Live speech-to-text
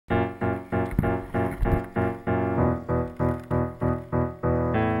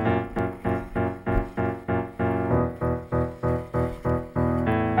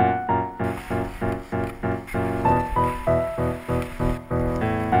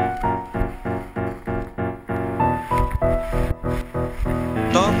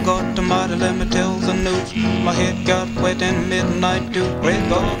the mighty, let me tell the news. My head got wet in midnight dew. Great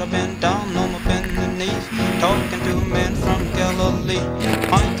God, I've been down on my bending knees, talking to a man from Galilee.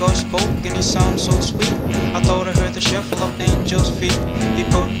 My God spoke and he sounded so sweet. I thought I heard the shuffle of angels' feet. He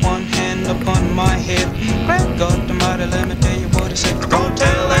put one hand upon my head. Great God Almighty, let me tell you what he said. Go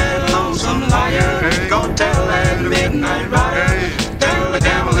tell that lonesome liar, go tell that midnight rider, tell the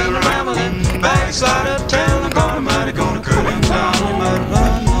gambling, rambling backslider, tell him God Almighty gonna cut him down. You might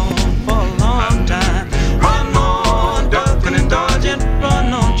run on for a long time, run on ducking and dodging,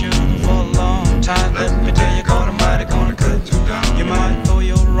 run on shooting for a long time. Let me tell you, God Almighty gonna cut you down. You might throw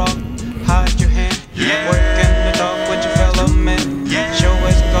your rock, hide your hand, work in the dark with your fellow man. Show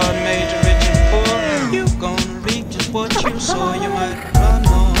as God made you rich and poor, you gonna reap just what you sow. You might run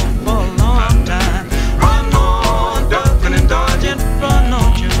on for a long time, run on ducking and dodging, run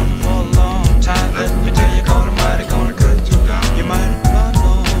on shooting for a long time. Let me tell you, God Almighty gonna cut you down. You might run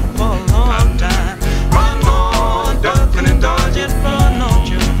on for a long time, run on ducking and dodging, run on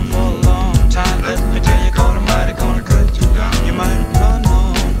shooting for a long time. Let me tell you, God Almighty gonna cut you down. You might run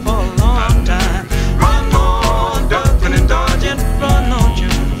on for a long time, run on ducking and dodging, run on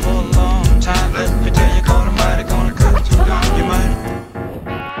shooting for a long time. Let me tell you, God Almighty gonna cut you down. You might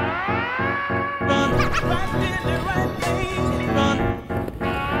run,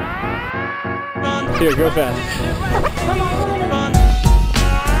 run. Here, go fast. Run.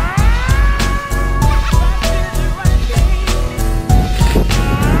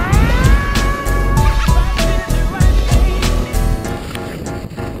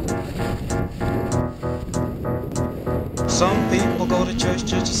 Some people go to church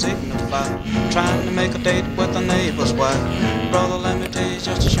just to signify, trying to make a date with a neighbor's wife. Brother, let me tell you,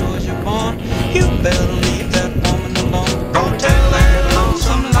 just as sure as you're born, you better leave that woman alone. Go tell that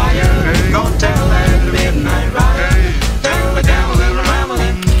lonesome liar, go tell that midnight rider, tell the gambling,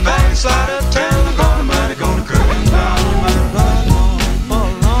 rambling backslider, tell the God Almighty gonna cut him down. You might run on for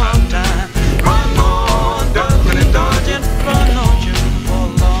a long time, run on ducking and dodging, run on shooting for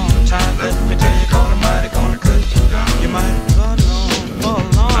a long time. Let me tell you, God Almighty gonna cut you down. You might run on for a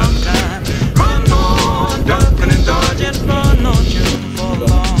long time, run on ducking and dodging, run on shooting for a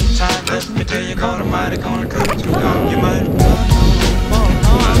long time. Let me tell you, God Almighty gonna cut you down. You might run on for a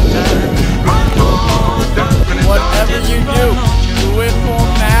long time, run on ducking and Whatever dodging, you do, run on shooting do it for a for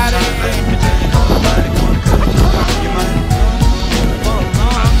long Maddie. time. Let me tell you, God Almighty gonna cut you down. You might run on for a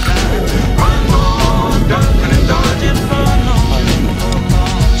long time, run on ducking and dodging, run on shooting for a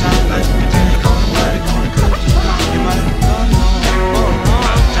long time. Let me tell you, God Almighty gonna cut you down. You might run on for a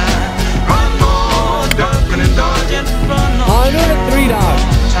long time, run on ducking and dodging, run on I'm doing it $3.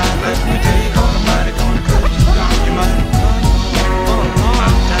 time. Let me tell you, God Almighty gonna cut you down. You might run on for a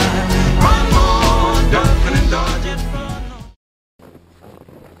long time, run on ducking and dodging, run on.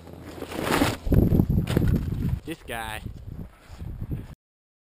 This guy.